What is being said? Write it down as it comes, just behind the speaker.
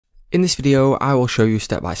In this video, I will show you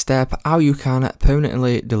step by step how you can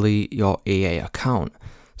permanently delete your EA account.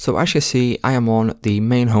 So as you can see, I am on the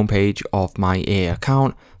main homepage of my EA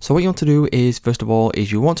account. So what you want to do is, first of all,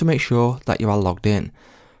 is you want to make sure that you are logged in.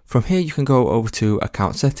 From here, you can go over to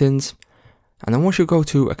account settings. And then once you go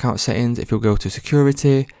to account settings, if you go to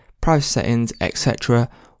security, privacy settings, etc.,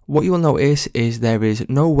 what you will notice is there is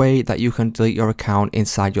no way that you can delete your account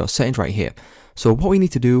inside your settings right here. So what we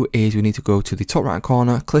need to do is we need to go to the top right hand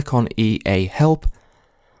corner, click on EA Help.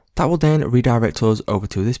 That will then redirect us over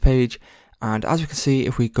to this page. And as you can see,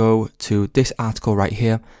 if we go to this article right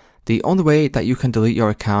here, the only way that you can delete your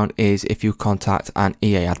account is if you contact an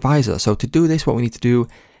EA advisor. So to do this, what we need to do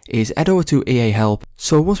is head over to EA Help.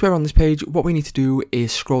 So once we're on this page, what we need to do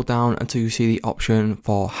is scroll down until you see the option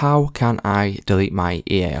for how can I delete my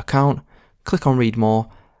EA account. Click on read more.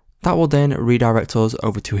 That will then redirect us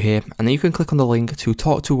over to here, and then you can click on the link to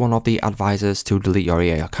talk to one of the advisors to delete your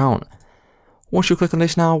EA account. Once you click on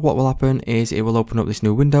this now, what will happen is it will open up this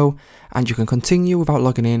new window and you can continue without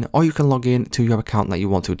logging in, or you can log in to your account that you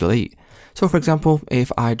want to delete. So for example,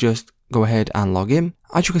 if I just go ahead and log in,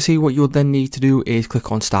 as you can see, what you'll then need to do is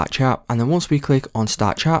click on Start Chat, and then once we click on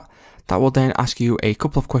Start Chat, that will then ask you a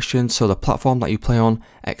couple of questions, so the platform that you play on,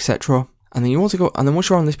 etc. And then you want to go, and then once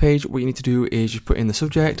you're on this page, what you need to do is just put in the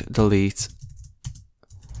subject, delete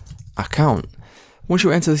account. Once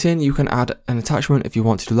you enter this in, you can add an attachment if you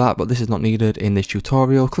want to do that, but this is not needed in this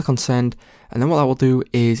tutorial. Click on send, and then what that will do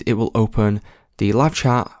is it will open the live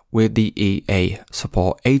chat with the EA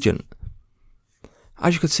support agent.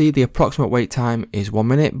 As you can see, the approximate wait time is 1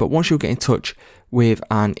 minute, but once you get in touch with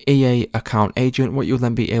an EA account agent, what you'll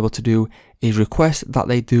then be able to do is request that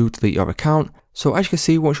they do delete your account. So as you can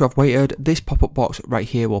see, once you have waited, this pop-up box right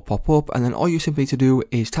here will pop up, and then all you simply need to do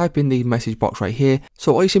is type in the message box right here.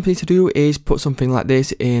 So all you simply need to do is put something like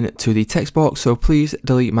this into the text box. So please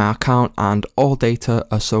delete my account and all data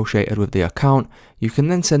associated with the account. You can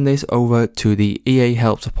then send this over to the EA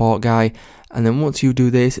Help support guy, and then once you do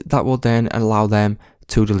this, that will then allow them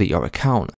to delete your account.